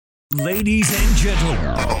Ladies and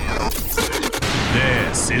gentlemen,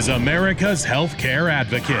 this is America's Healthcare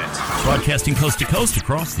Advocate. Broadcasting coast to coast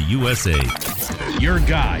across the USA. Your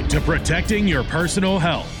guide to protecting your personal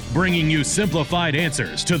health, bringing you simplified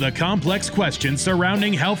answers to the complex questions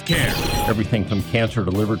surrounding healthcare. Everything from cancer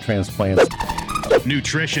to liver transplants.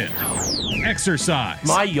 Nutrition, exercise,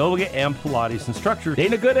 My yoga and Pilates instructor,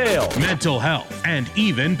 Dana Goodale. mental health, and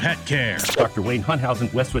even pet care. Dr. Wayne Hunthausen,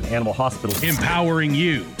 Westwood Animal Hospital. Empowering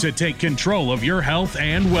you to take control of your health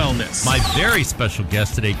and wellness. My very special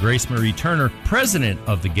guest today, Grace Marie Turner, president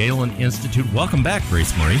of the Galen Institute. Welcome back,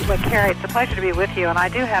 Grace Marie. Well, Carrie, it's a pleasure to be with you, and I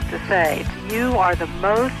do have to say, you are the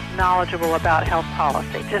most knowledgeable about health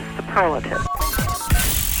policy, just superlative.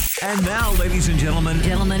 And now, ladies and gentlemen,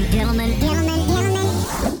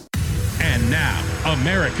 and now,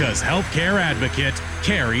 America's Healthcare Advocate,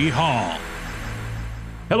 Carrie Hall.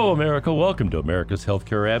 Hello, America. Welcome to America's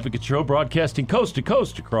Healthcare Advocate Show, broadcasting coast to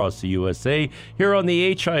coast across the USA. Here on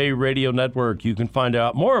the HIA Radio Network, you can find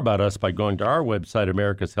out more about us by going to our website,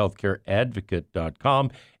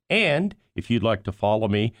 americashealthcareadvocate.com. And if you'd like to follow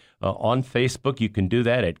me on Facebook, you can do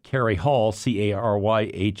that at Carrie Hall,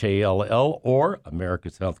 CaryHall, or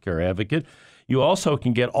America's Healthcare Advocate. You also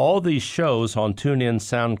can get all these shows on TuneIn,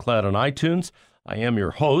 SoundCloud, and iTunes. I am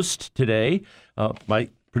your host today. My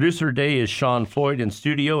producer today is Sean Floyd in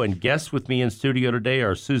studio, and guests with me in studio today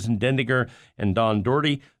are Susan Dendinger and Don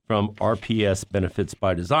Doherty from RPS Benefits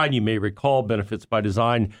by Design. You may recall Benefits by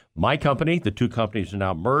Design, my company. The two companies are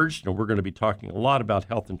now merged, and we're going to be talking a lot about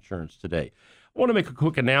health insurance today. I want to make a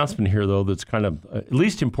quick announcement here, though, that's kind of at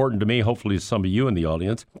least important to me, hopefully to some of you in the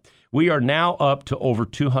audience. We are now up to over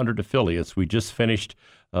 200 affiliates. We just finished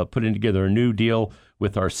putting together a new deal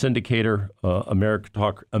with our syndicator,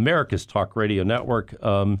 America's Talk Radio Network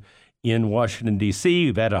in Washington, D.C.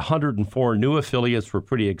 We've had 104 new affiliates. We're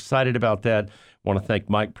pretty excited about that. I want to thank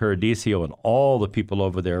Mike Paradiso and all the people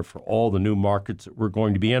over there for all the new markets that we're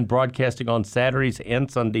going to be in, broadcasting on Saturdays and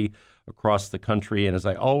Sunday across the country. And as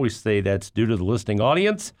I always say, that's due to the listening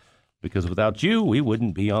audience, because without you, we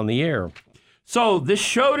wouldn't be on the air. So this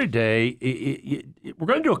show today, we're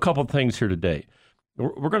going to do a couple of things here today.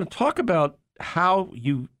 We're going to talk about how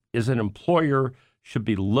you, as an employer, should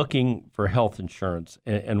be looking for health insurance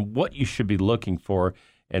and what you should be looking for,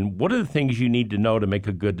 and what are the things you need to know to make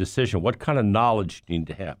a good decision. What kind of knowledge you need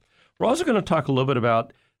to have. We're also going to talk a little bit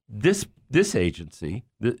about this agency,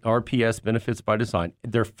 the RPS Benefits by Design,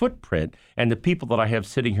 their footprint, and the people that I have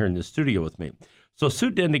sitting here in the studio with me. So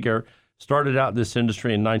Sue Dendinger started out in this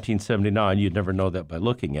industry in 1979. You'd never know that by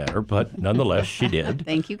looking at her, but nonetheless, she did.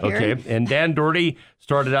 Thank you, Carrie. Okay, and Dan Doherty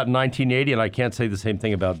started out in 1980, and I can't say the same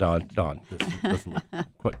thing about Don. Doesn't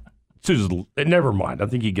quite. Susan, never mind. I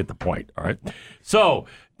think you get the point, all right? So,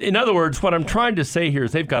 in other words, what I'm trying to say here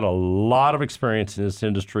is they've got a lot of experience in this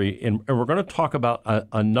industry, and we're going to talk about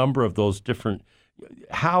a number of those different,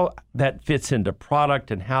 how that fits into product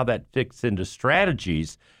and how that fits into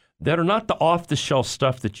strategies that are not the off-the-shelf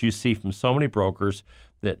stuff that you see from so many brokers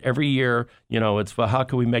that every year, it's, well, how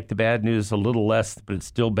can we make the bad news a little less, but it's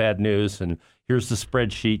still bad news, and here's the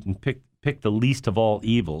spreadsheet, and pick the least of all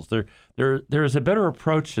evils. There is a better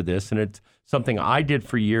approach to this, and it's something I did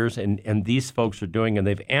for years, and these folks are doing, and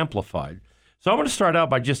they've amplified. So I'm going to start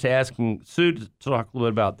out by just asking Sue to talk a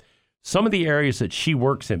little bit about some of the areas that she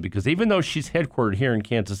works in, because even though she's headquartered here in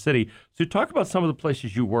Kansas City, Sue, talk about some of the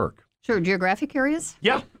places you work. Sure. Geographic areas?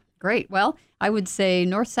 Yeah. Great. Well, I would say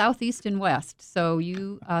north, south, east, and west. So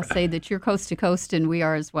you say that you're coast to coast, and we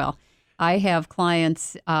are as well. I have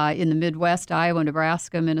clients in the Midwest, Iowa,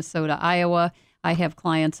 Nebraska, Minnesota, Iowa. I have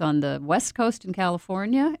clients on the West Coast in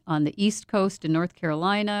California, on the East Coast in North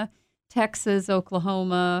Carolina, Texas,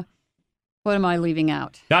 Oklahoma. What am I leaving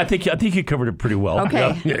out? I think you covered it pretty well.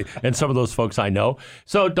 Okay. Yeah. And some of those folks I know.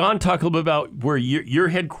 So, Don, talk a little bit about where you're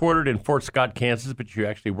headquartered in Fort Scott, Kansas, but you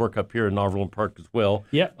actually work up here in Overland Park as well.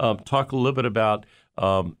 Yeah. Talk a little bit about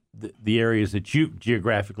the areas that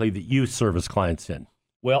geographically that you service clients in.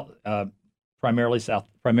 Well, primarily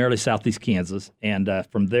southeast Kansas, and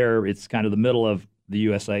from there it's kind of the middle of the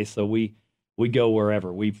USA. So we go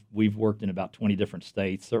wherever. We've worked in about 20 different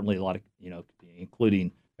states. Certainly a lot of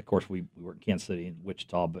including, of course, we work in Kansas City and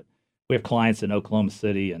Wichita, but we have clients in Oklahoma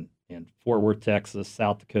City and Fort Worth, Texas,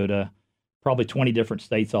 South Dakota, probably 20 different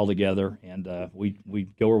states altogether, and we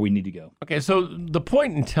go where we need to go. Okay, so the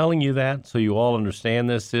point in telling you that, so you all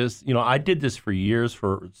understand this, is, I did this for years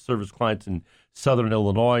for service clients in Southern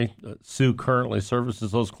Illinois. Sue currently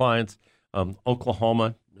services those clients.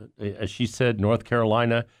 Oklahoma, as she said, North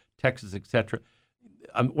Carolina, Texas, etc.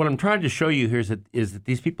 What I'm trying to show you here is that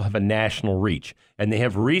these people have a national reach, and they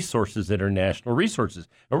have resources that are national resources.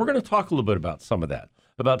 And we're going to talk a little bit about some of that.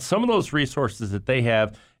 about some of those resources that they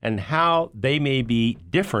have and how they may be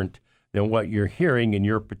different than what you're hearing in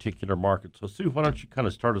your particular market. So, Sue, why don't you kind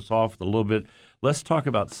of start us off with a little bit? Let's talk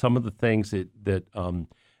about some of the things that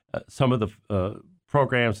some of the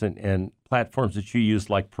programs and platforms that you use,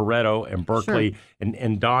 like Pareto and Berkeley, sure.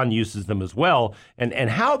 and Don uses them as well, and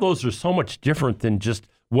how those are so much different than just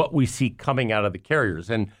what we see coming out of the carriers.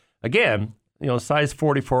 And again, size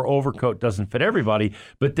 44 overcoat doesn't fit everybody,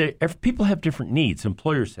 but people have different needs.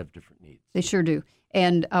 Employers have different needs. They sure do.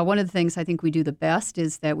 And one of the things I think we do the best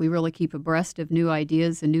is that we really keep abreast of new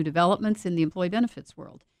ideas and new developments in the employee benefits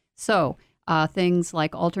world. So things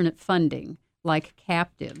like alternate funding, like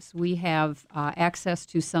captives. We have access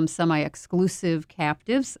to some semi-exclusive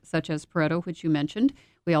captives, such as Pareto, which you mentioned.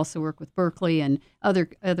 We also work with Berkeley and other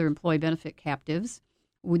employee benefit captives.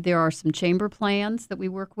 There are some chamber plans that we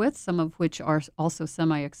work with, some of which are also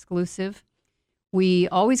semi-exclusive. We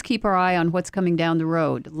always keep our eye on what's coming down the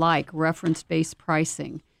road, like reference-based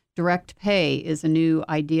pricing. Direct pay is a new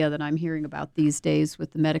idea that I'm hearing about these days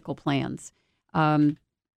with the medical plans.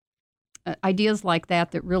 Ideas like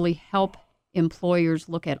that really help employers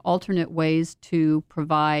look at alternate ways to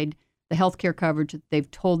provide the health care coverage that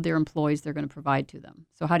they've told their employees they're going to provide to them.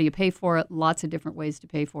 So how do you pay for it? Lots of different ways to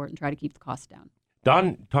pay for it and try to keep the costs down.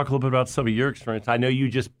 Don, talk a little bit about some of your experience. I know you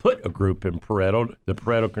just put a group in Pareto, the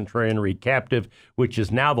Pareto Contrarian Re Captive, which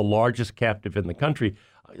is now the largest captive in the country.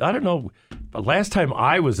 I don't know, last time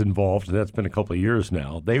I was involved, and that's been a couple of years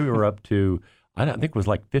now, they were up to, I think it was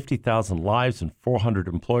like 50,000 lives and 400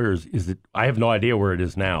 employers. I have no idea where it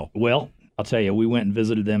is now. Well, I'll tell you, we went and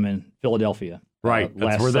visited them in Philadelphia. Right,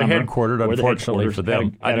 that's where they're headquartered, unfortunately for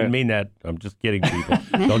them. I didn't mean that. I'm just kidding people.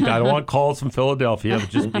 I don't want calls from Philadelphia. I'm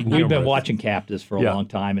just being humorous. We've been watching captives for a long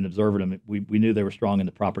time and observing them. We knew they were strong in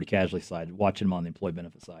the property casualty side, watching them on the employee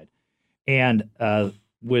benefit side. And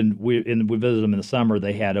when we visited them in the summer,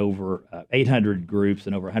 they had over 800 groups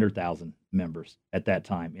and over 100,000 members at that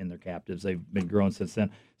time in their captives. They've been growing since then.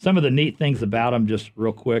 Some of the neat things about them, just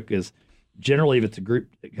real quick, is generally, if it's a group,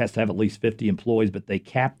 it has to have at least 50 employees, but they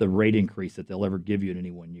cap the rate increase that they'll ever give you in any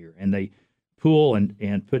 1 year. And they pool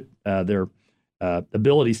and put their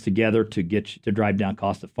abilities together to drive down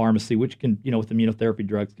cost of pharmacy, which can, with immunotherapy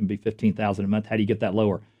drugs, can be $15,000 a month. How do you get that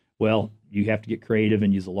lower? Well, you have to get creative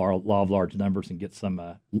and use the law of large numbers and get some,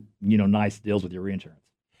 nice deals with your reinsurance.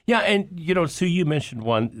 Yeah, and, Sue, you mentioned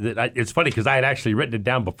one that it's funny because I had actually written it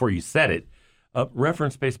down before you said it,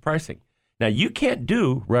 reference-based pricing. Now, you can't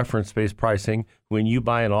do reference-based pricing when you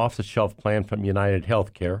buy an off-the-shelf plan from United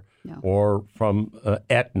Healthcare or from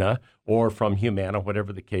Aetna or from Humana,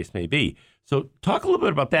 whatever the case may be. So talk a little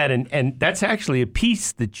bit about that, and that's actually a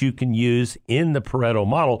piece that you can use in the Pareto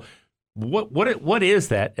model. What is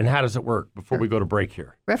that, and how does it work before we go to break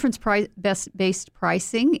here? Reference-based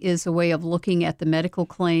pricing is a way of looking at the medical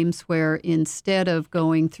claims where instead of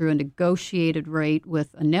going through a negotiated rate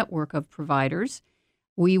with a network of providers,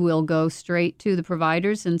 we will go straight to the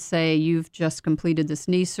providers and say, you've just completed this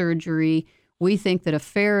knee surgery. We think that a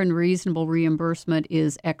fair and reasonable reimbursement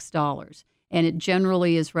is X dollars. And it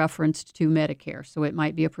generally is referenced to Medicare. So it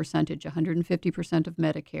might be a percentage, 150% of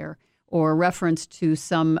Medicare, or referenced to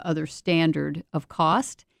some other standard of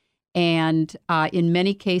cost. And in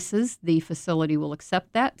many cases, the facility will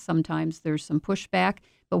accept that. Sometimes there's some pushback.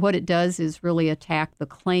 But what it does is really attack the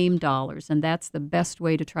claim dollars. And that's the best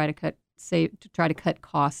way to try to cut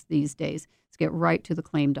costs these days. Let's get right to the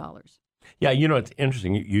claim dollars. Yeah, it's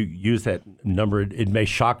interesting. You use that number. It may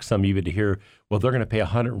shock some even to hear, well, they're going to pay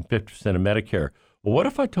 150% of Medicare. Well, what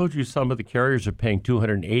if I told you some of the carriers are paying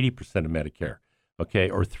 280% of Medicare, okay,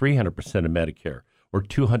 or 300% of Medicare, or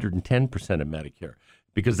 210% of Medicare?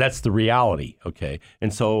 Because that's the reality, okay?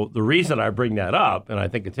 And so the reason I bring that up, and I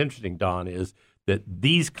think it's interesting, Don, is that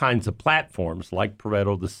these kinds of platforms like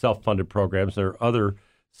Pareto, the self-funded programs, there are other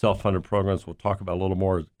self-funded programs we'll talk about a little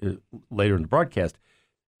more later in the broadcast,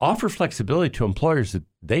 offer flexibility to employers that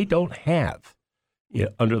they don't have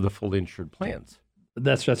under the fully insured plans.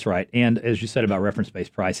 That's right. And as you said about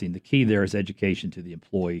reference-based pricing, the key there is education to the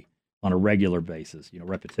employee on a regular basis.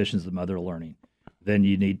 Repetition is the mother of learning. Then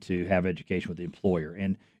you need to have education with the employer.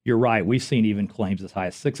 And you're right. We've seen even claims as high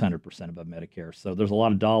as 600% above Medicare. So there's a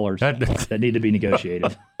lot of dollars that need to be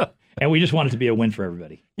negotiated. And we just want it to be a win for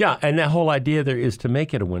everybody. Yeah, and that whole idea there is to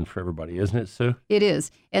make it a win for everybody, isn't it, Sue? It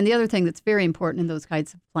is. And the other thing that's very important in those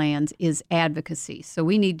kinds of plans is advocacy. So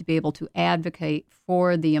we need to be able to advocate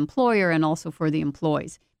for the employer and also for the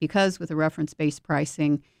employees, because with the reference-based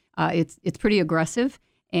pricing, it's pretty aggressive.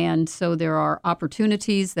 And so there are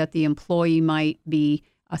opportunities that the employee might be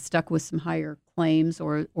stuck with some higher claims,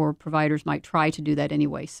 or providers might try to do that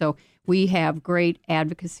anyway. So we have great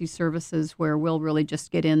advocacy services where we'll really just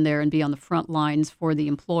get in there and be on the front lines for the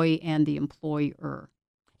employee and the employer.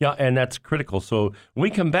 Yeah, and that's critical. So when we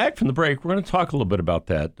come back from the break, we're going to talk a little bit about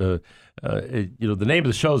that. The name of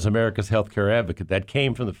the show is America's Healthcare Advocate. That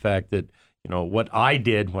came from the fact that, what I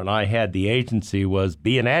did when I had the agency was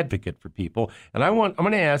be an advocate for people. And I'm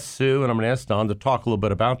going to ask Sue and I'm going to ask Don to talk a little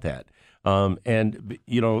bit about that.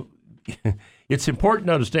 It's important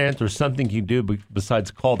to understand there's something you can do besides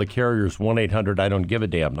call the carrier's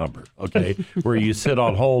 1-800-I-don't-give-a-damn number, okay, where you sit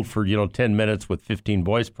on hold for, 10 minutes with 15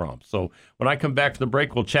 voice prompts. So when I come back from the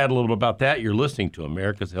break, we'll chat a little bit about that. You're listening to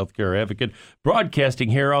America's Healthcare Advocate, broadcasting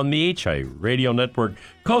here on the HIA Radio Network,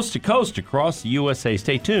 coast to coast across the USA.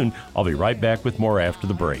 Stay tuned. I'll be right back with more after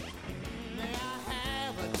the break.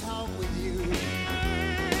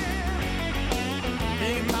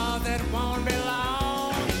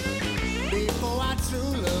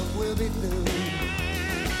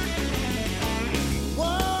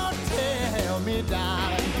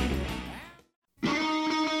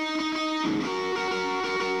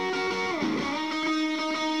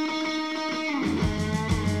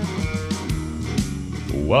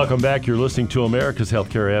 Welcome back. You're listening to America's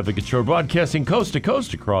Healthcare Advocate Show, broadcasting coast to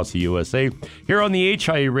coast across the USA. Here on the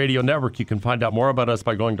HIA Radio Network, you can find out more about us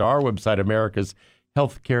by going to our website,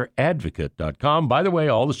 americashealthcareadvocate.com. By the way,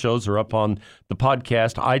 all the shows are up on the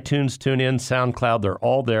podcast, iTunes, TuneIn, SoundCloud. They're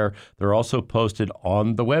all there. They're also posted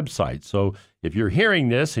on the website. So if you're hearing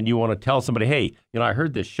this and you want to tell somebody, hey, I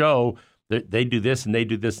heard this show, they do this and they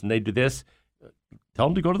do this and they do this, tell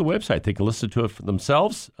them to go to the website. They can listen to it for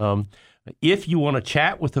themselves. If you want to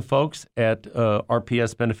chat with the folks at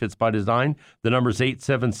RPS Benefits by Design, the number is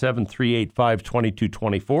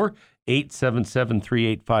 877-385-2224,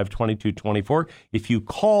 877-385-2224. If you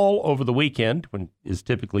call over the weekend, when is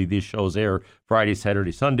typically these shows air Friday,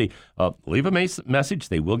 Saturday, Sunday, leave a message.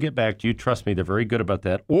 They will get back to you. Trust me, they're very good about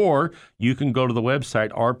that. Or you can go to the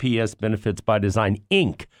website,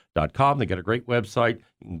 rpsbenefitsbydesigninc.com. They got a great website.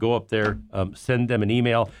 You can go up there, send them an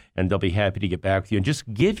email, and they'll be happy to get back with you and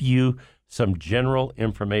just give you some general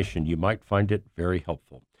information. You might find it very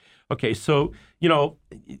helpful. Okay, so,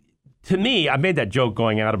 to me, I made that joke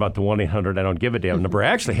going out about the 1-800-I-don't-give-a-damn number. I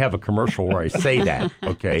actually have a commercial where I say that,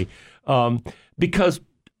 okay? Because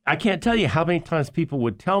I can't tell you how many times people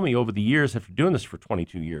would tell me over the years, after doing this for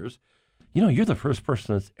 22 years, you're the first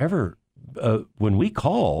person that's ever, when we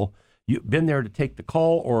call, you've been there to take the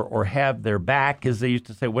call or have their back, as they used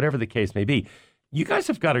to say, whatever the case may be. You guys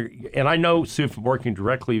have got to, and I know, Sue, from working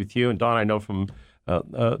directly with you, and Don, I know from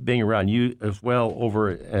being around you as well over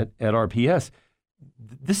at RPS,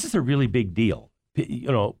 this is a really big deal.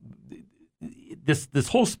 This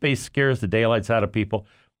whole space scares the daylights out of people.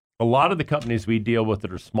 A lot of the companies we deal with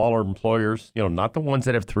that are smaller employers, not the ones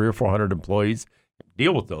that have 300 or 400 employees,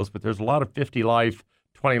 deal with those, but there's a lot of 50 life,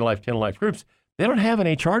 20 life, 10 life groups. They don't have an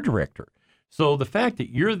HR director. So the fact that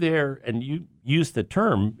you're there, and you used the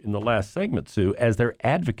term in the last segment, Sue, as their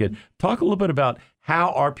advocate, talk a little bit about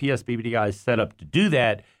how RPS BBDI is set up to do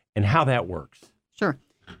that and how that works. Sure.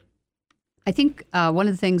 I think one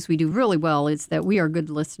of the things we do really well is that we are good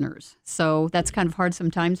listeners. So that's kind of hard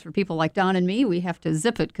sometimes for people like Don and me. We have to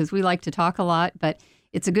zip it because we like to talk a lot, but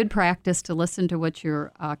it's a good practice to listen to what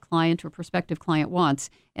your client or prospective client wants.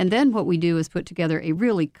 And then what we do is put together a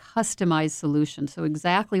really customized solution. So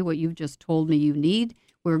exactly what you've just told me you need,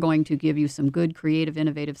 we're going to give you some good, creative,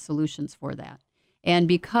 innovative solutions for that. And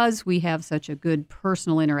because we have such a good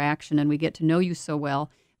personal interaction and we get to know you so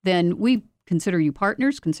well, then we consider you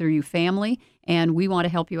partners, consider you family, and we want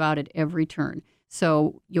to help you out at every turn.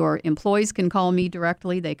 So your employees can call me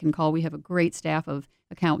directly. They can call. We have a great staff of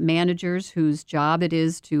account managers whose job it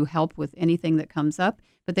is to help with anything that comes up,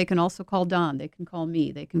 but they can also call Don. They can call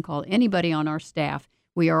me. They can call anybody on our staff.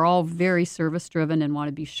 We are all very service-driven and want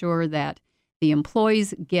to be sure that the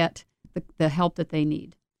employees get the help that they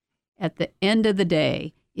need. At the end of the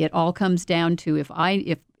day, it all comes down to if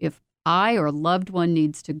I or a loved one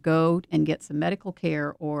needs to go and get some medical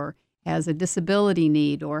care or has a disability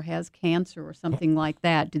need or has cancer or something like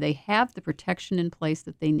that, do they have the protection in place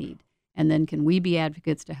that they need? And then can we be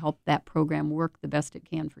advocates to help that program work the best it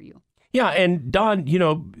can for you? Yeah, and Don,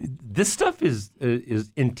 this stuff is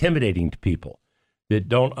intimidating to people that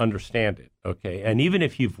don't understand it, okay? And even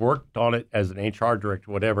if you've worked on it as an HR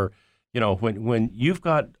director, whatever, when you've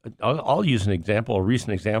got, I'll use an example, a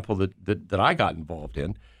recent example that I got involved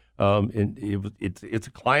in. It's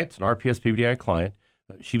a client, it's an RPS BBDI client.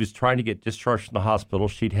 She was trying to get discharged from the hospital.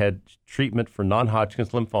 She'd had treatment for non-Hodgkin's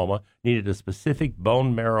lymphoma, needed a specific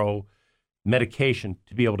bone marrow medication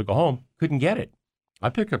to be able to go home, couldn't get it. I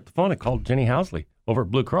picked up the phone and called Jenny Housley over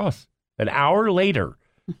at Blue Cross. An hour later,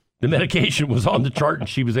 the medication was on the chart and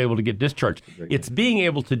she was able to get discharged. It's being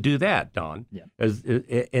able to do that, Don. Yeah.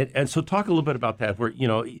 And so talk a little bit about that where,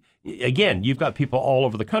 again, you've got people all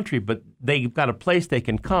over the country, but they've got a place they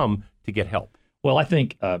can come to get help. Well, I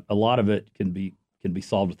think a lot of it can be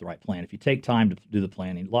solved with the right plan. If you take time to do the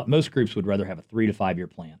planning, most groups would rather have a 3 to 5 year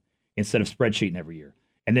plan instead of spreadsheeting every year.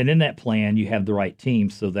 And then in that plan, you have the right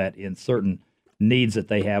team so that in certain needs that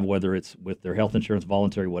they have, whether it's with their health insurance,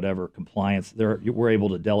 voluntary, whatever, compliance, we're able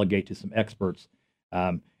to delegate to some experts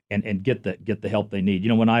and get the help they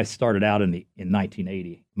need. When I started out in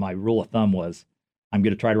 1980, my rule of thumb was I'm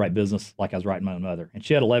going to try to write business like I was writing my own mother. And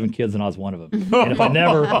she had 11 kids and I was one of them. And if I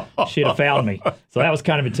never, she'd have found me. So that was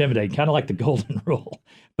kind of intimidating, kind of like the golden rule.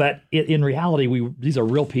 But in reality, these are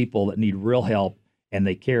real people that need real help and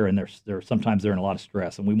they care. And sometimes they're in a lot of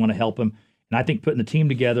stress and we want to help them. And I think putting the team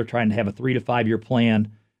together, trying to have a 3 to 5 year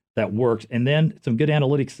plan that works, and then some good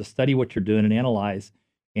analytics to study what you're doing and analyze.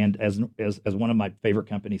 And as one of my favorite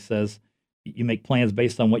companies says, you make plans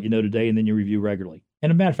based on what you know today, and then you review regularly.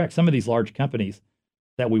 And as a matter of fact, some of these large companies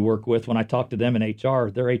that we work with, when I talk to them in HR,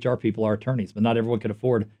 their HR people are attorneys, but not everyone can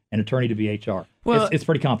afford an attorney to be HR. Well, it's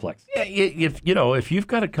pretty complex. If you've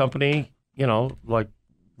got a company, like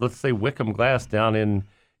let's say Wickham Glass down in.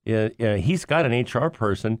 He's got an HR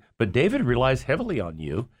person, but David relies heavily on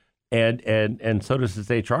you, and so does his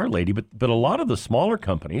HR lady. But a lot of the smaller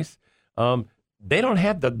companies, they don't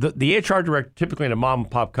have the HR director. Typically, in a mom and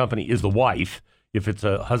pop company, is the wife. If it's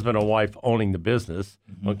a husband and wife owning the business,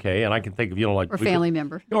 okay, and I can think of like or family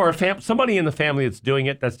member or somebody in the family that's doing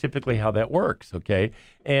it. That's typically how that works, okay,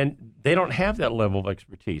 and they don't have that level of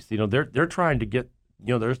expertise. They're trying to get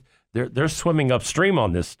they're swimming upstream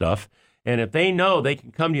on this stuff. And if they know they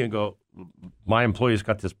can come to you and go, my employee's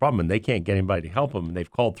got this problem and they can't get anybody to help them and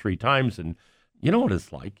they've called 3 times and you know what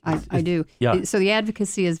it's like. I do. Yeah. So the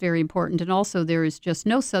advocacy is very important. And also there is just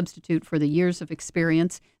no substitute for the years of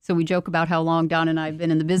experience. So we joke about how long Don and I have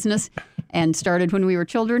been in the business and started when we were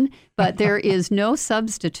children. But there is no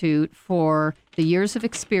substitute for the years of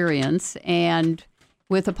experience. And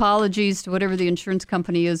with apologies to whatever the insurance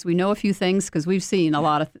company is, we know a few things because we've seen a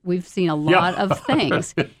lot of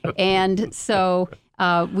things, and so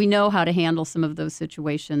we know how to handle some of those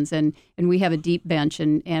situations. And we have a deep bench,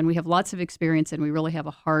 and we have lots of experience, and we really have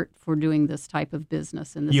a heart for doing this type of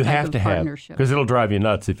business and this type of partnership. Because it'll drive you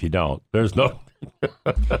nuts if you don't. There's no.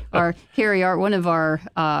 Carrie, one of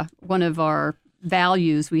our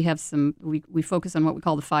values, we have we focus on what we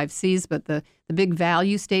call the 5 C's, but the big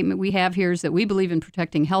value statement we have here is that we believe in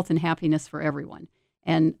protecting health and happiness for everyone.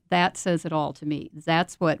 And that says it all to me.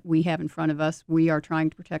 That's what we have in front of us. We are trying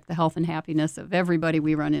to protect the health and happiness of everybody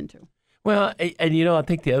we run into. Well, and I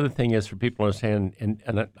think the other thing is for people to understand,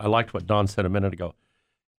 and I liked what Don said a minute ago,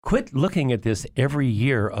 quit looking at this every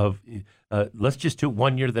year of let's just do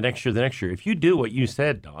 1 year, the next year. If you do what you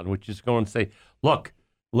said, Don, which is go and say, look,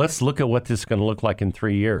 let's look at what this is going to look like in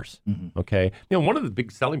 3 years, okay? One of the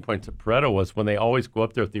big selling points of Pareto was when they always go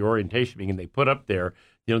up there at the orientation meeting and they put up there,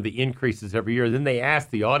 the increases every year. Then they ask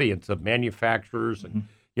the audience of manufacturers and,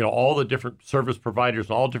 all the different service providers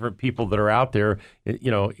and all different people that are out there,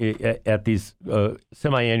 at these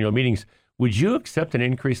semi-annual meetings, would you accept an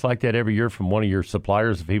increase like that every year from one of your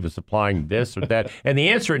suppliers if he was supplying this or that? And the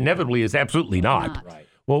answer inevitably is absolutely not. Right.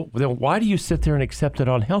 Well, then why do you sit there and accept it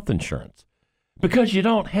on health insurance? Because you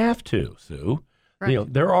don't have to, Sue.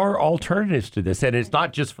 Right. There are alternatives to this, and it's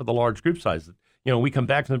not just for the large group sizes. We come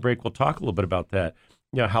back from the break, we'll talk a little bit about that,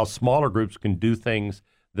 how smaller groups can do things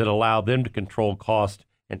that allow them to control cost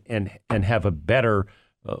and have a better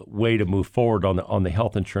way to move forward on the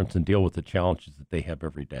health insurance and deal with the challenges that they have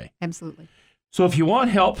every day. Absolutely. So if you want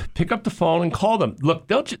help, pick up the phone and call them. Look,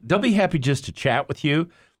 they'll be happy just to chat with you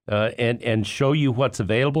and show you what's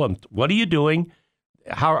available and what are you doing.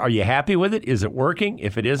 How are you happy with it? Is it working?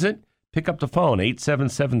 If it isn't, pick up the phone,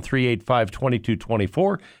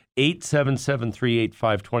 877-385-2224,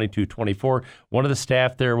 877-385-2224. One of the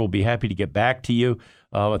staff there will be happy to get back to you.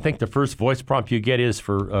 I think the first voice prompt you get is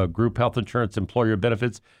for group health insurance employer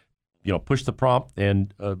benefits. Push the prompt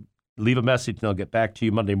and leave a message, and they'll get back to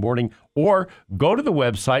you Monday morning. Or go to the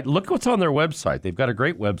website. Look what's on their website. They've got a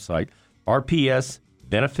great website,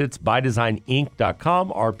 rpsbenefitsbydesigninc.com,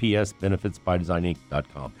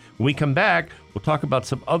 rpsbenefitsbydesigninc.com. When we come back, we'll talk about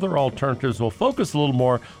some other alternatives. We'll focus a little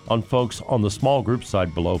more on folks on the small group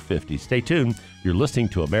side below 50. Stay tuned. You're listening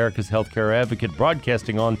to America's Healthcare Advocate,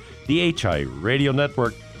 broadcasting on the HI Radio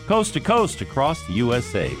Network, coast to coast across the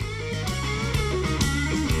USA.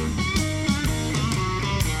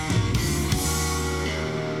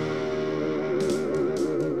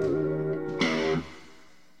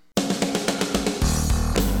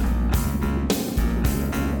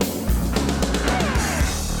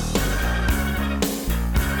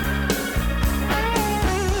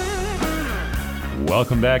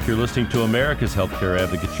 Welcome back. You're listening to America's Healthcare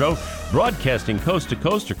Advocate Show, broadcasting coast to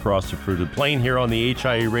coast across the fruited plain here on the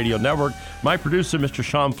HIA Radio Network. My producer, Mr.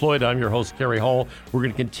 Sean Floyd. I'm your host, Kerry Hall. We're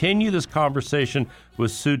going to continue this conversation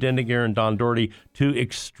with Sue Dendinger and Don Doherty, two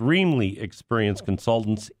extremely experienced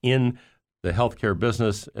consultants in the healthcare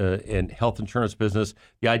business and health insurance business.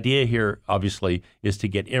 The idea here, obviously, is to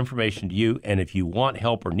get information to you. And if you want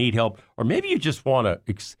help or need help, or maybe you just want to,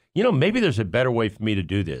 maybe there's a better way for me to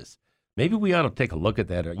do this. Maybe we ought to take a look at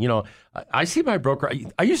that. I see my broker.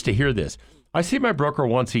 I used to hear this. I see my broker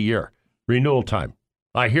once a year, renewal time.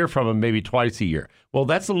 I hear from him maybe twice a year. Well,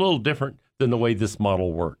 that's a little different than the way this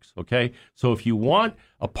model works, okay? So if you want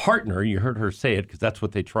a partner, you heard her say it because that's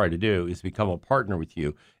what they try to do, is become a partner with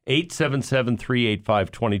you.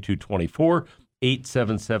 877-385-2224,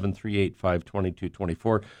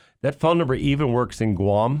 877-385-2224. That phone number even works in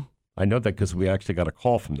Guam. I know that because we actually got a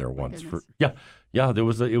call from there once. It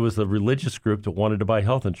was a religious group that wanted to buy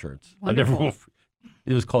health insurance. It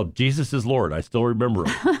was called Jesus is Lord. I still remember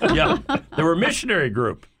it. Yeah, they were a missionary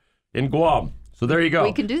group in Guam. So there you go.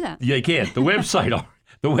 We can do that. Yeah, you can. The website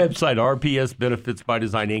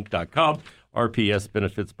rpsbenefitsbydesigninc.com,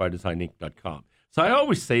 rpsbenefitsbydesigninc.com. So I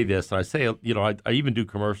always say this, and I say, I even do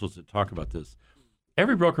commercials that talk about this.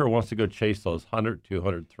 Every broker wants to go chase those 100,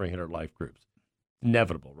 200, 300 life groups.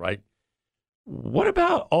 Inevitable, right? What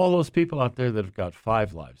about all those people out there that have got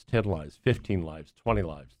 5 lives, 10 lives, 15 lives, 20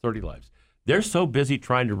 lives, 30 lives? They're so busy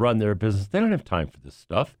trying to run their business, they don't have time for this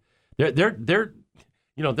stuff. They're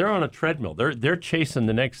on a treadmill. They're chasing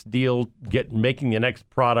the next deal, making the next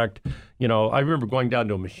product. I remember going down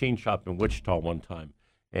to a machine shop in Wichita one time,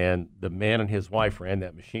 and the man and his wife ran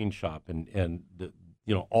that machine shop, and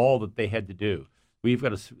all that they had to do. We've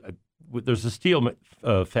got there's a steel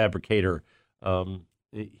fabricator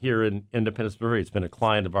here in Independence, Missouri. It's been a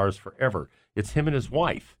client of ours forever. It's him and his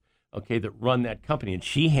wife, okay, that run that company. And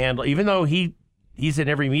she handles, even though he's in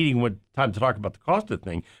every meeting with time to talk about the cost of the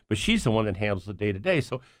thing, but she's the one that handles the day-to-day.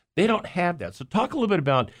 So they don't have that. So talk a little bit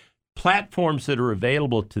about platforms that are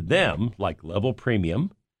available to them, like Level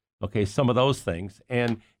Premium, okay, some of those things,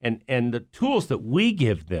 and the tools that we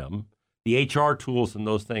give them, the HR tools and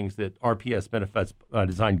those things that RPS Benefits by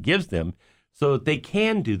Design gives them, so that they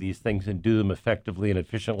can do these things and do them effectively and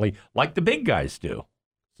efficiently like the big guys do.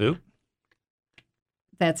 Sue?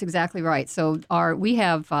 That's exactly right. So we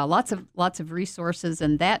have lots of resources,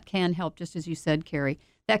 and that can help, just as you said, Kerry,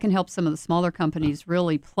 that can help some of the smaller companies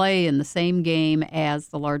really play in the same game as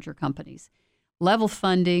the larger companies. Level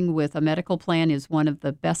funding with a medical plan is one of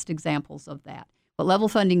the best examples of that. What level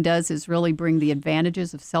funding does is really bring the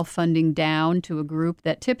advantages of self-funding down to a group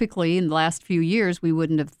that typically in the last few years we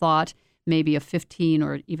wouldn't have thought maybe a 15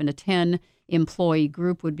 or even a 10 employee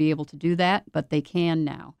group would be able to do that, but they can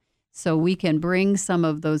now. So we can bring some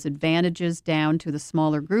of those advantages down to the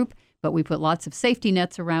smaller group, but we put lots of safety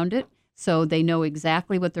nets around it so they know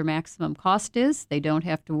exactly what their maximum cost is. They don't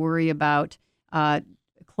have to worry about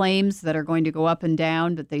claims that are going to go up and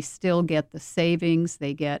down, but they still get the savings.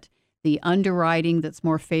 They get the underwriting that's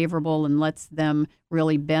more favorable and lets them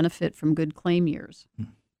really benefit from good claim years.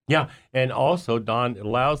 Yeah, and also, Don, it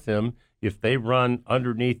allows them, if they run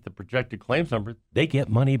underneath the projected claims number, they get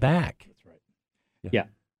money back. That's right. Yeah.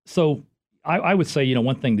 So I would say,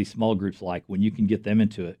 one thing these small groups like, when you can get them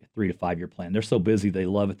into a 3 to 5 year plan, they're so busy they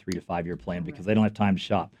love a 3 to 5 year plan because they don't have time to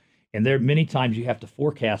shop. And there many times you have to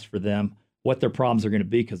forecast for them what their problems are going to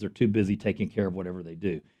be because they're too busy taking care of whatever they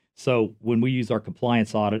do. So when we use our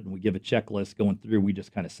compliance audit and we give a checklist going through, we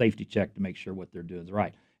just kind of safety check to make sure what they're doing is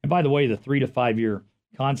right. And by the way, the 3 to 5 year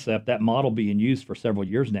concept, that model being used for several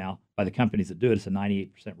years now by the companies that do it, it's a 98%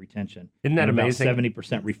 retention. Isn't that amazing? About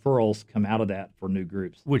 70% referrals come out of that for new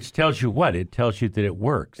groups. Which tells you what? It tells you that it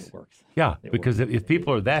works. It works. Yeah, because if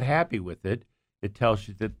people are that happy with it, it tells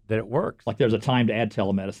you that it works. Like there's a time to add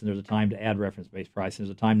telemedicine, there's a time to add reference-based pricing,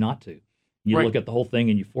 there's a time not to. You Right. look at the whole thing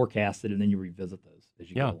and you forecast it, and then you revisit those as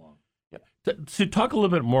you go along. So talk a little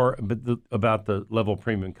bit more about the level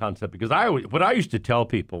premium concept, because what I used to tell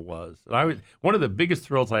people was, one of the biggest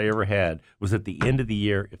thrills I ever had was at the end of the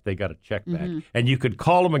year if they got a check back. Mm-hmm. And you could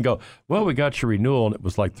call them and go, well, we got your renewal, and it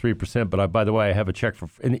was like 3%, but by the way, I have a check for,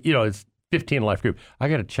 and it's 15 life group. I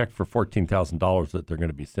got a check for $14,000 that they're going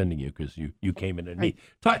to be sending you because you came in and need.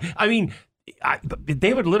 I mean,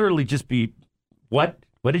 they would literally just be, what?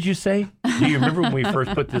 What did you say? Do you remember when we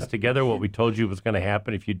first put this together, what we told you was going to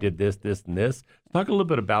happen if you did this, this, and this? Talk a little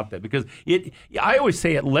bit about that, because I always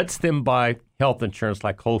say it lets them buy health insurance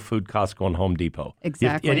like Whole Foods, Costco, and Home Depot.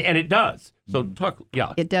 Exactly. And it does. So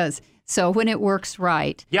It does. So when it works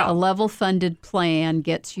right, a level funded plan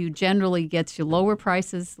generally gets you lower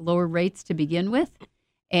prices, lower rates to begin with,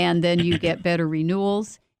 and then you get better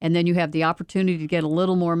renewals, and then you have the opportunity to get a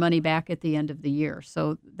little more money back at the end of the year.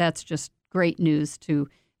 So that's just great news to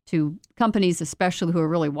companies, especially who are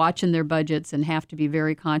really watching their budgets and have to be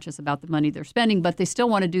very conscious about the money they're spending, but they still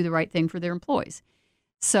want to do the right thing for their employees.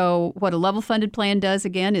 So what a level funded plan does,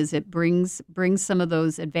 again, is it brings some of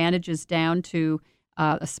those advantages down to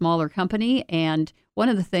a smaller company. And one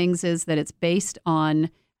of the things is that it's based on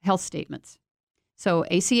health statements. So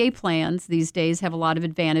ACA plans these days have a lot of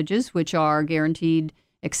advantages, which are guaranteed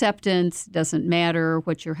acceptance, doesn't matter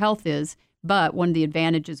what your health is. But one of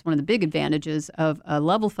the big advantages of a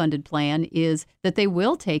level funded plan is that they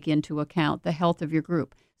will take into account the health of your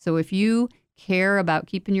group. So if you care about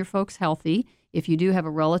keeping your folks healthy, if you do have a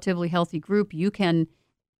relatively healthy group, you can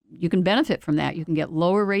benefit from that. You can get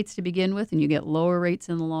lower rates to begin with, and you get lower rates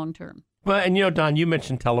in the long term. Well, and Don, you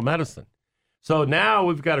mentioned telemedicine. So now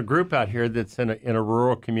we've got a group out here that's in a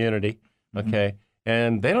rural community, okay,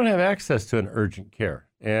 and they don't have access to an urgent care.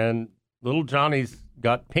 And little Johnny's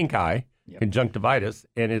got pink eye, conjunctivitis,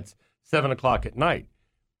 and it's 7 o'clock at night.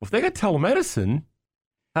 Well, if they got telemedicine,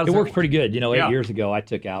 how does it works pretty good. 8 Yeah. years ago, I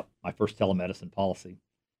took out my first telemedicine policy,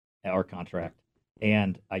 our contract,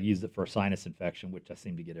 and I used it for a sinus infection, which I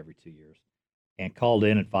seem to get every 2 years, and called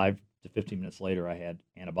in, and 5 to 15 minutes later, I had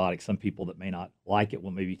antibiotics. Some people that may not like it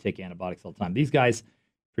will maybe take antibiotics all the time. These guys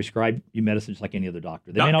prescribe you medicine just like any other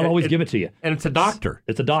doctor. They may not always give it to you. And it's a doctor.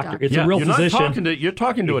 It's a doctor. It's a real you're physician. You're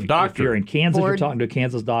talking to a doctor. If you're in Kansas, you're talking to a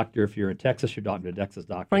Kansas doctor. If you're in Texas, you're talking to a Texas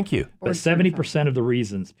doctor. Thank you. But 70% of the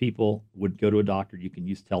reasons people would go to a doctor, you can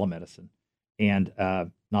use telemedicine. And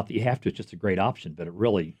not that you have to, it's just a great option, but it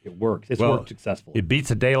works. It's worked successfully. It beats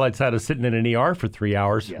the daylights out of sitting in an ER for 3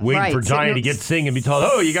 hours, waiting Right. for Johnny to get sick and be told,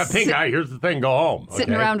 oh, you got pink eye, here's the thing, go home.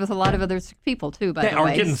 Sitting around with a lot of other people, too, by the Or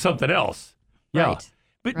way. getting something else. Yeah. Right.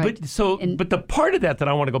 But Right. but the part of that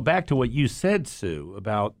I want to go back to what you said, Sue,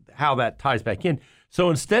 about how that ties back in.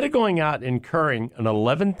 So instead of going out and incurring an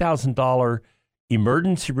 $11,000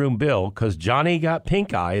 emergency room bill because Johnny got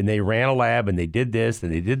pink eye and they ran a lab and they did this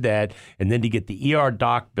and they did that, and then to get the ER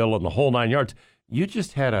doc bill and the whole 9 yards, you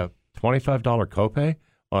just had a $25 copay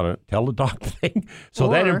on a teledoc thing. So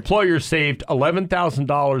that employer saved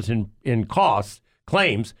 $11,000 in costs,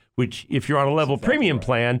 claims, which if you're on a level premium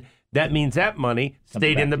plan, that means that money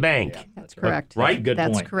stayed in the bank. Yeah, That's correct. Right? Good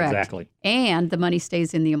That's point. correct. Exactly. And the money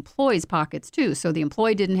stays in the employee's pockets, too. So the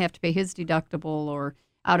employee didn't have to pay his deductible or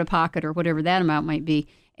out of pocket or whatever that amount might be.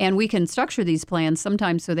 And we can structure these plans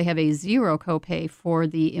sometimes so they have a zero copay for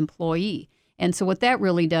the employee. And so what that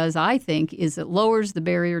really does, I think, is it lowers the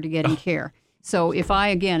barrier to getting care. So if I,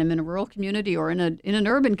 again, am in a rural community or in an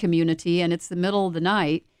urban community and it's the middle of the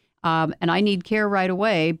night and I need care right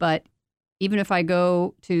away, but even if I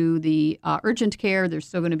go to the urgent care, there's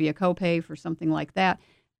still going to be a copay for something like that.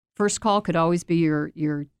 First call could always be your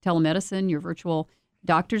telemedicine, your virtual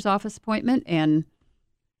doctor's office appointment, and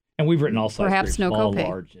we've written all size perhaps groups, no small, copay.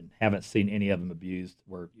 large, and haven't seen any of them abused.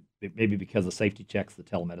 Where maybe because of safety checks the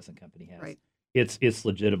telemedicine company has, Right. it's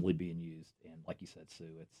legitimately being used. And like you said, Sue,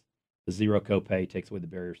 it's the zero copay takes away the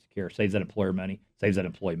barriers to care, saves that employer money, saves that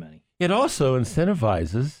employee money. It also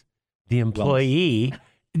incentivizes the employee.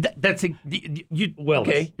 That's okay. You're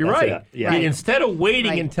that's right. it. Yeah. Right. Instead of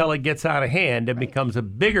waiting Right. until it gets out of hand and becomes a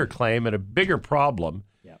bigger claim and a bigger problem,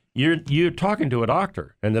 Yeah. you're talking to a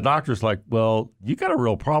doctor, and the doctor's like, "Well, you got a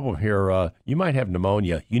real problem here. You might have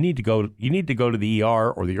pneumonia. You need to go to the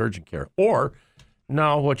ER or the urgent care, or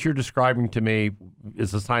no, what you're describing to me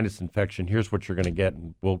is a sinus infection. Here's what you're going to get,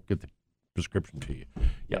 and we'll get the prescription to you."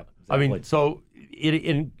 Yeah, I mean, exactly. so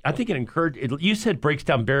I think it encourages. You said breaks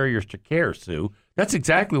down barriers to care, Sue. That's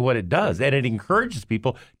exactly what it does, and it encourages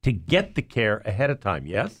people to get the care ahead of time.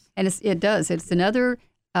 Yes, And it does. It's another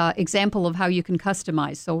example of how you can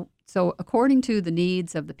customize. So according to the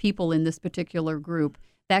needs of the people in this particular group,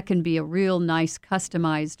 that can be a real nice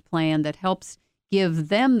customized plan that helps give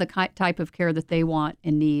them the type of care that they want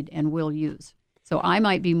and need and will use. So I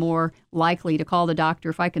might be more likely to call the doctor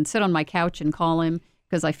if I can sit on my couch and call him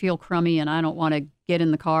because I feel crummy and I don't want to get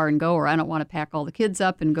in the car and go, or I don't want to pack all the kids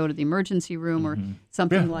up and go to the emergency room or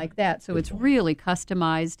something like that. So it's really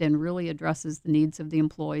customized and really addresses the needs of the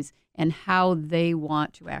employees and how they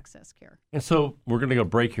want to access care. and so we're going to go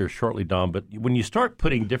break here shortly, Don. But when you start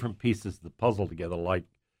putting different pieces of the puzzle together, like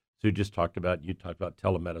Sue just talked about, you talked about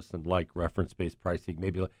telemedicine, like reference-based pricing,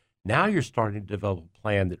 maybe now you're starting to develop a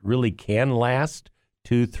plan that really can last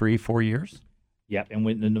 2, 3, 4 years. Yeah, and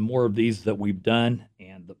the more of these that we've done,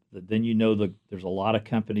 and then there's a lot of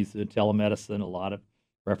companies that do telemedicine, a lot of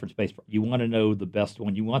reference-based. You want to know the best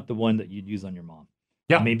one. You want the one that you'd use on your mom.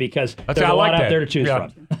 Yeah. I mean, because That's- there's I a lot like out that. there to choose Yeah.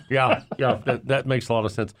 from. Yeah, that makes a lot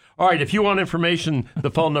of sense. All right, if you want information,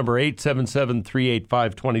 the phone number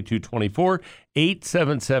 877-385-2224,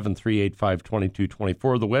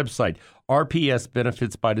 877-385-2224, the website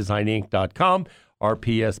rpsbenefitsbydesigninc.com,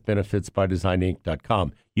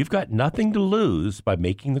 rpsbenefitsbydesigninc.com. You've got nothing to lose by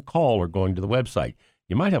making the call or going to the website.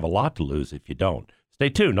 You might have a lot to lose if you don't. Stay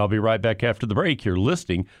tuned. I'll be right back after the break. You're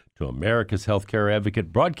listening to America's Healthcare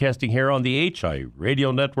Advocate, broadcasting here on the HI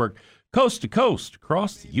Radio Network, coast to coast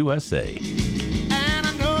across the USA. And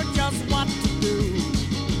I know just what to do.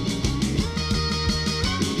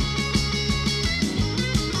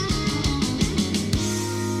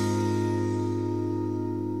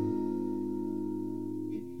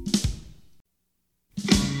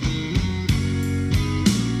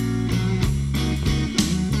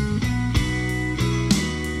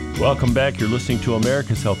 Welcome back. You're listening to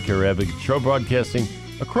America's Healthcare Advocate Show, broadcasting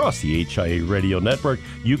across the HIA Radio Network.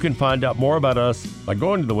 You can find out more about us by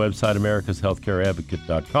going to the website,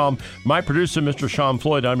 americashealthcareadvocate.com. My producer, Mr. Sean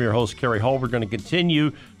Floyd. I'm your host, Kerry Hall. We're going to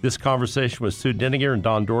continue this conversation with Sue Denninger and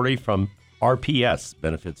Don Doherty from RPS,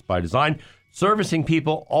 Benefits by Design, servicing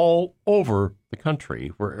people all over the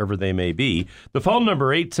country, wherever they may be. The phone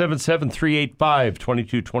number,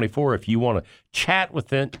 877-385-2224, if you want to chat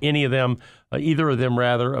with any of them, either of them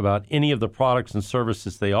rather, about any of the products and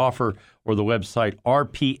services they offer, or the website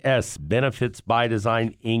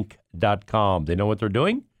rpsbenefitsbydesigninc.com. They know what they're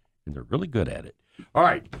doing, and they're really good at it. All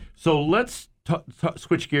right, so let's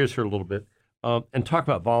switch gears here a little bit and talk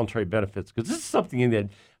about voluntary benefits, because this is something that,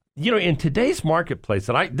 in today's marketplace,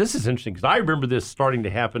 and this is interesting because I remember this starting to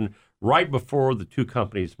happen right before the two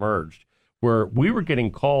companies merged, where we were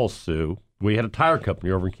getting calls, Sue. We had a tire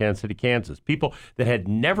company over in Kansas City, Kansas, people that had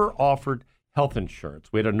never offered health insurance.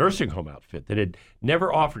 We had a nursing home outfit that had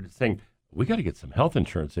never offered it, saying, we got to get some health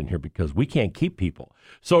insurance in here because we can't keep people.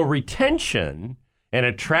 So retention and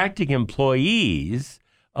attracting employees,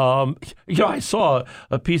 I saw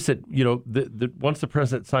a piece that, that once the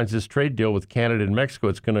president signs this trade deal with Canada and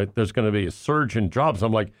Mexico, there's going to be a surge in jobs.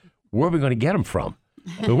 I'm like, where are we going to get them from?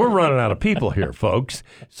 So we're running out of people here, folks.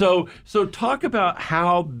 So talk about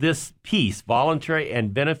how this piece, voluntary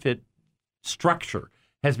and benefit structure,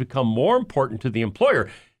 has become more important to the employer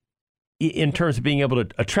in terms of being able to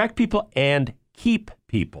attract people and keep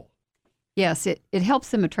people. Yes, it helps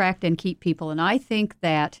them attract and keep people. And I think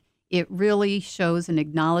that it really shows an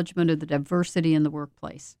acknowledgement of the diversity in the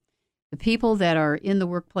workplace. The people that are in the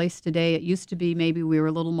workplace today, it used to be maybe we were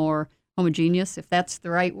a little more homogeneous, if that's the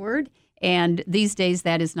right word. And these days,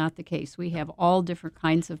 that is not the case. We have all different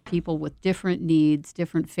kinds of people with different needs,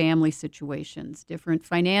 different family situations, different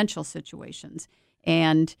financial situations.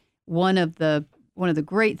 And one of the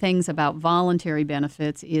great things about voluntary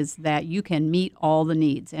benefits is that you can meet all the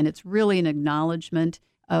needs. And it's really an acknowledgement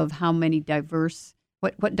of how many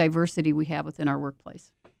what diversity we have within our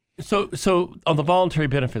workplace. So on the voluntary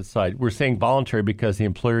benefits side, we're saying voluntary because the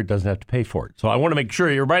employer doesn't have to pay for it. So I want to make sure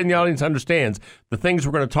everybody in the audience understands the things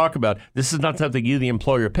we're going to talk about. This is not something you, the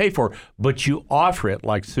employer, pay for, but you offer it,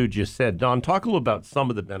 like Sue just said. Don, talk a little about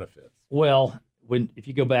some of the benefits. Well, if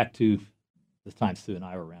you go back to the time Sue and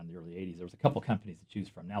I were around in the early 80s, there was a couple companies to choose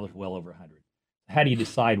from. Now there's well over 100. How do you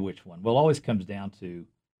decide which one? Well, it always comes down to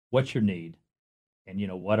what's your need and,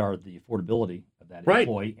 what are the affordability of that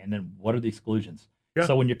employee, and then what are the exclusions. Yeah.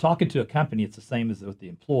 So when you're talking to a company, it's the same as with the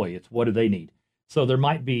employee. It's what do they need? So there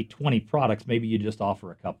might be 20 products. Maybe you just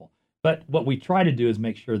offer a couple. But what we try to do is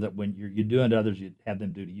make sure that when you're doing to others, you have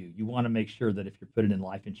them do to you. You want to make sure that if you're putting in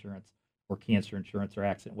life insurance or cancer insurance or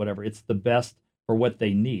accident, whatever, it's the best for what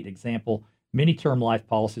they need. Example, many term life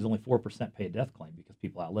policies, only 4% pay a death claim because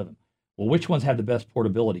people outlive them. Well, which ones have the best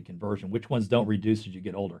portability conversion? Which ones don't reduce as you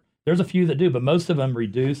get older? There's a few that do, but most of them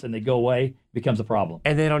reduce and they go away, becomes a problem.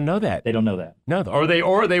 And they don't know that. They don't know that. No, or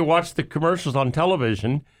they watch the commercials on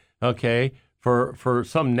television, okay, for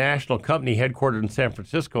some national company headquartered in San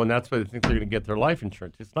Francisco, and that's why they think they're going to get their life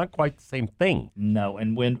insurance. It's not quite the same thing. No,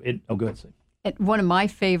 and go ahead, Sue. And one of my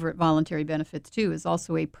favorite voluntary benefits, too, is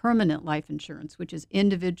also a permanent life insurance, which is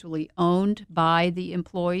individually owned by the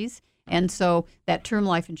employees. And so that term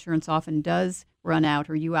life insurance often does run out,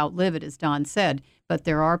 or you outlive it, as Don said. But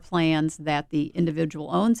there are plans that the individual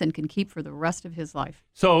owns and can keep for the rest of his life.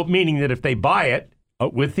 So meaning that if they buy it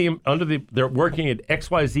they're working at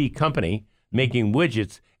XYZ company making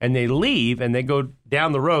widgets, and they leave and they go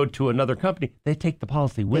down the road to another company, they take the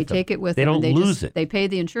policy with them. They take it with them. They don't lose it. They pay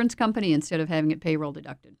the insurance company instead of having it payroll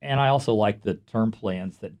deducted. And I also like the term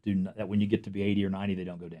plans that when you get to be 80 or 90, they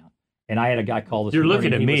don't go down. And I had a guy call this You're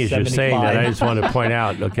morning. looking at me as you're saying that. I just want to point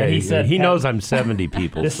out, okay, he said, he knows I'm 70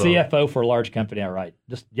 people. The CFO for a large company I write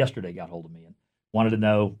just yesterday got hold of me and wanted to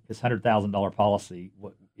know his $100,000 policy,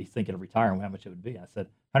 what he's thinking of retiring, how much it would be. I said,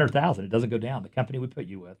 $100,000, it doesn't go down. The company we put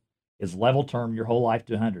you with is level term your whole life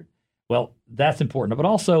to 100. Well, that's important. But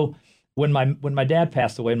also, when my dad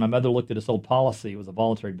passed away and my mother looked at this old policy, it was a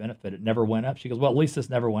voluntary benefit. It never went up. She goes, well, at least this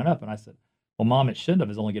never went up. And I said, well, Mom, it shouldn't have.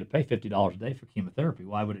 It's only going to pay $50 a day for chemotherapy.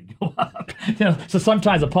 Why would it go up? So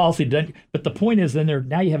sometimes a policy doesn't. But the point is, in there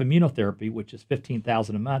now you have immunotherapy, which is $15,000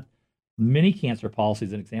 a month. Many cancer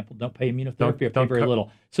policies, an example, don't pay immunotherapy or pay very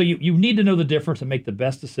little. So you need to know the difference and make the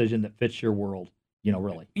best decision that fits your world.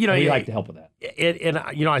 Really. We like to help with that. And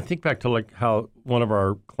I think back to like how one of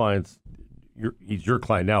our clients, he's your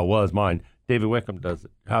client now, was mine, David Wickham, does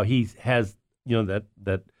it. How he has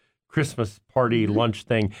that Christmas party lunch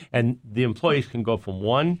thing, and the employees can go from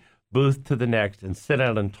one booth to the next and sit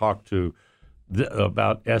down and talk to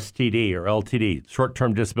about STD or LTD,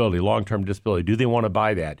 short-term disability, long-term disability. Do they want to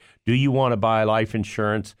buy that? Do you want to buy life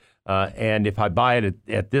insurance? And if I buy it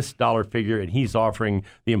at this dollar figure, and he's offering,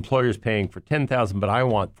 the employer's paying for $10,000, but I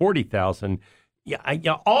want $40,000.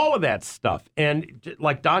 Yeah, all of that stuff. And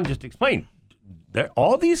like Don just explained,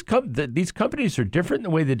 all these companies are different in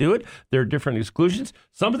the way they do it. There are different exclusions.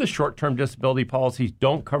 Some of the short-term disability policies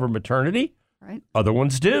don't cover maternity. Right. Other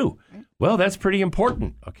ones do. Right. Well, that's pretty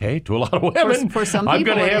important, okay, to a lot of women. For some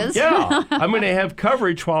people, it is. I'm going to have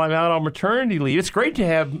coverage while I'm out on maternity leave. It's great to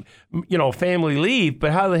have, family leave,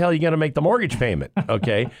 but how the hell are you going to make the mortgage payment,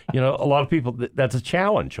 okay? A lot of people, that's a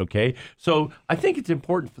challenge, okay? So I think it's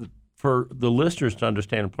important for the listeners to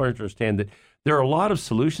understand, employers to understand that there are a lot of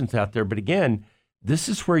solutions out there, but again, this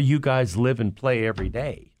is where you guys live and play every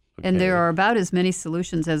day. Okay. And there are about as many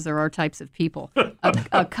solutions as there are types of people.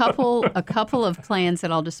 A couple of plans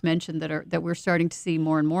that I'll just mention that we're starting to see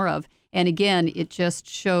more and more of. And again, it just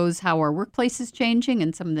shows how our workplace is changing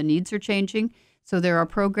and some of the needs are changing. So there are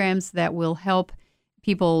programs that will help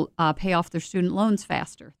people pay off their student loans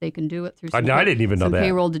faster. They can do it through I didn't even know that.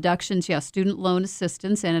 Payroll deductions, student loan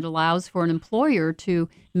assistance, and it allows for an employer to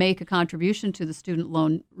make a contribution to the student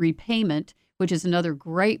loan repayment, which is another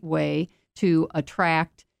great way to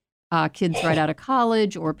attract kids right out of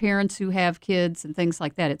college or parents who have kids and things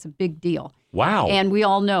like that. It's a big deal. Wow. And we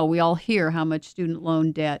all hear how much student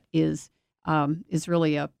loan debt is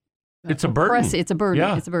really it's a burden. It's a burden.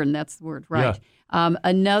 Yeah. It's a burden. That's the word, right? Yeah.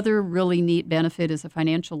 Another really neat benefit is a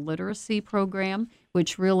financial literacy program,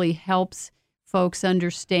 which really helps folks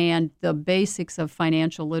understand the basics of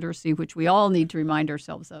financial literacy, which we all need to remind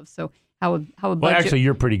ourselves of. So how a budget, well, actually,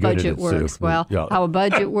 you're pretty good budget at it, works. Sue. Well, how a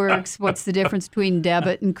budget works, what's the difference between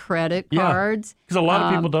debit and credit cards. Because a lot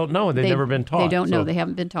of people don't know, and they've never been taught. They don't know. They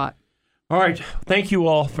haven't been taught. All right. Thank you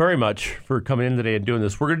all very much for coming in today and doing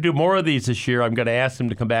this. We're going to do more of these this year. I'm going to ask them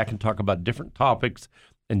to come back and talk about different topics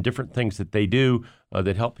and different things that they do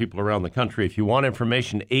that help people around the country. If you want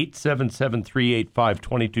information,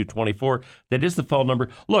 877-385-2224. That is the phone number.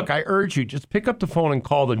 Look, I urge you, just pick up the phone and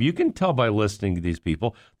call them. You can tell by listening to these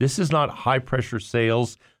people. This is not high-pressure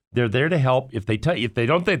sales. They're there to help. If they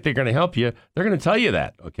don't think they're going to help you, they're going to tell you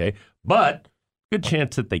that, okay? But good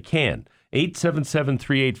chance that they can.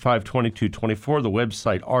 877-385-2224, the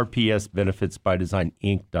website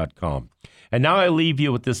rpsbenefitsbydesigninc.com. And now I leave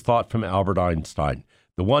you with this thought from Albert Einstein.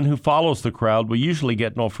 The one who follows the crowd will usually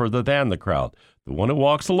get no further than the crowd. The one who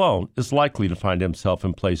walks alone is likely to find himself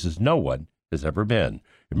in places no one has ever been.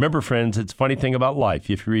 Remember, friends, it's a funny thing about life.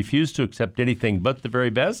 If you refuse to accept anything but the very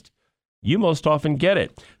best, you most often get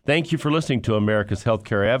it. Thank you for listening to America's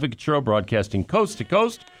Healthcare Advocate Show, broadcasting coast to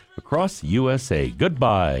coast across the USA.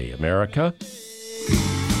 Goodbye, America.